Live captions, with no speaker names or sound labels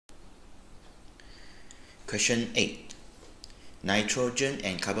Question 8. Nitrogen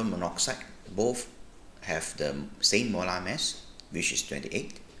and carbon monoxide both have the same molar mass, which is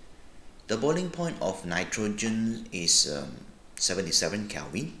 28. The boiling point of nitrogen is 77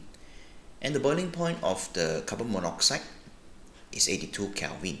 Kelvin, and the boiling point of the carbon monoxide is 82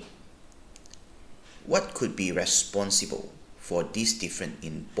 Kelvin. What could be responsible for this difference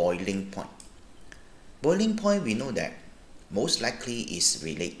in boiling point? Boiling point, we know that most likely is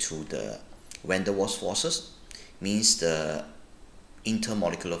related to the van der Waals forces, means the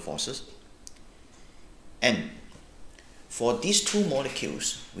intermolecular forces. And for these two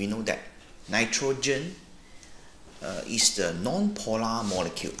molecules, we know that nitrogen is the non-polar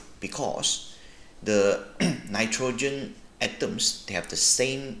molecule because the nitrogen atoms, they have the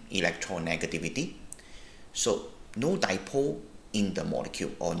same electronegativity, so no dipole in the molecule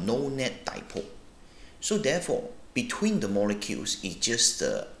or no net dipole. So therefore, between the molecules is just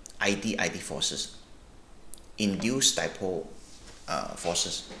the ID forces, induced dipole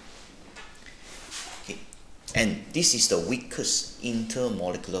forces. Okay. And this is the weakest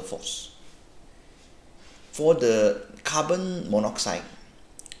intermolecular force. For the carbon monoxide,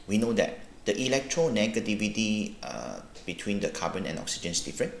 we know that the electronegativity between the carbon and oxygen is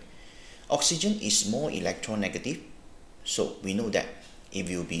different. Oxygen is more electronegative, so we know that it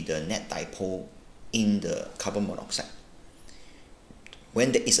will be the net dipole in the carbon monoxide.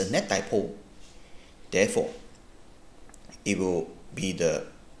 When there is a net dipole, therefore it will be the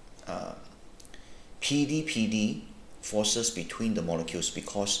PD forces between the molecules,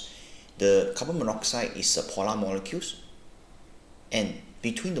 because the carbon monoxide is a polar molecules, and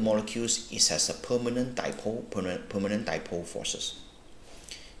between the molecules it has a permanent dipole forces.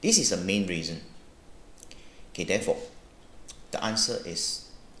 This is the main reason. Okay, therefore the answer is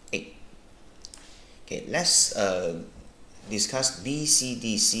 8. Okay, let's discuss B, C,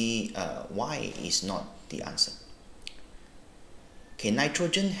 D, C. Why is not the answer? Okay,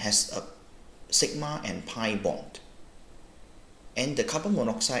 nitrogen has a sigma and pi bond, and the carbon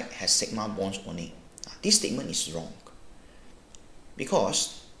monoxide has sigma bonds only. This statement is wrong,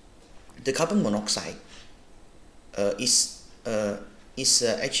 because the carbon monoxide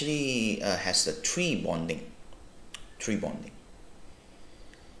actually has a three bonding,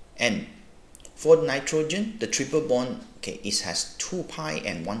 and for nitrogen, the triple bond, okay, it has 2 pi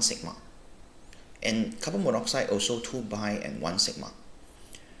and 1 sigma, and carbon monoxide also 2 pi and 1 sigma.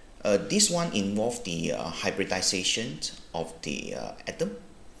 This one involves the hybridization of the atom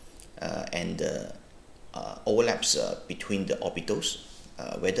and the overlaps between the orbitals,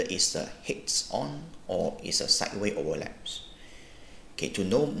 whether it's a heads-on or it's a sideways overlaps. Okay, to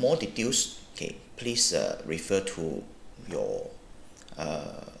know more details, okay, please refer to your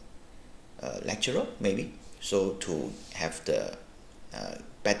lecturer maybe, so to have the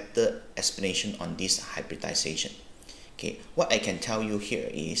better explanation on this hybridization. Okay, what I can tell you here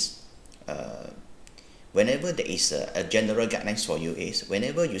is whenever there is a general guidelines for you is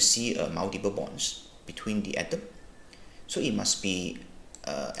whenever you see multiple bonds between the atom, so it must be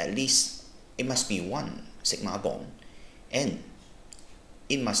at least it must be one sigma bond, and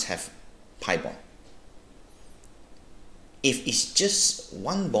it must have pi bond. If it's just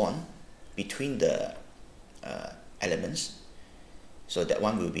one bond between the elements, so that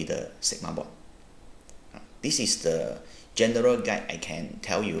one will be the sigma bond. This is the general guide I can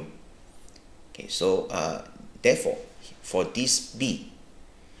tell you. Okay, so therefore for this B,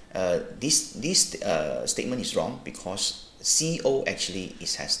 this statement is wrong, because CO actually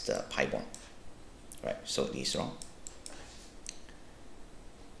has the pi bond, right? So it is wrong.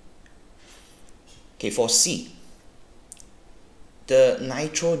 Okay, for C, the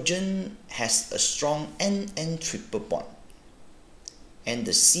nitrogen has a strong N triple bond, and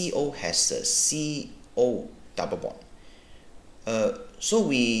the CO has a CO double bond. So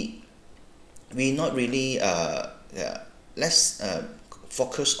we not really let's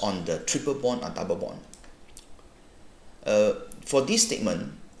focus on the triple bond or double bond. For this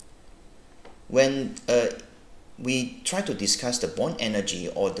statement, when we try to discuss the bond energy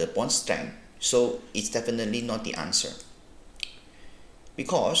or the bond strength, so it's definitely not the answer,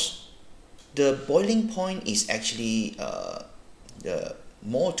 because the boiling point is actually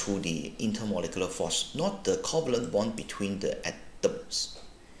more to the intermolecular force, not the covalent bond between the atoms.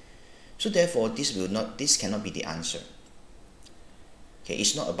 So therefore this cannot be the answer. Okay,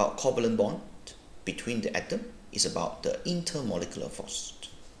 it's not about covalent bond between the atom, it's about the intermolecular force.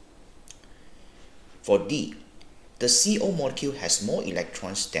 For D, the CO molecule has more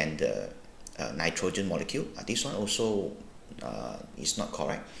electrons than the nitrogen molecule. This one also is not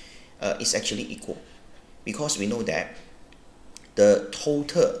correct. It's actually equal, because we know that the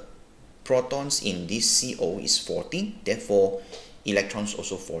total protons in this CO is 14, therefore electrons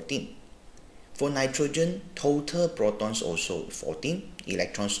also 14. For nitrogen, total protons also 14,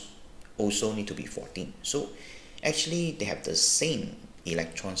 electrons also need to be 14. So actually they have the same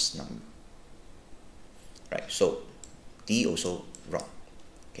electrons number, right? So D also wrong.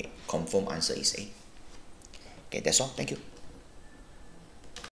 Okay, confirm answer is A. Okay, that's all. Thank you.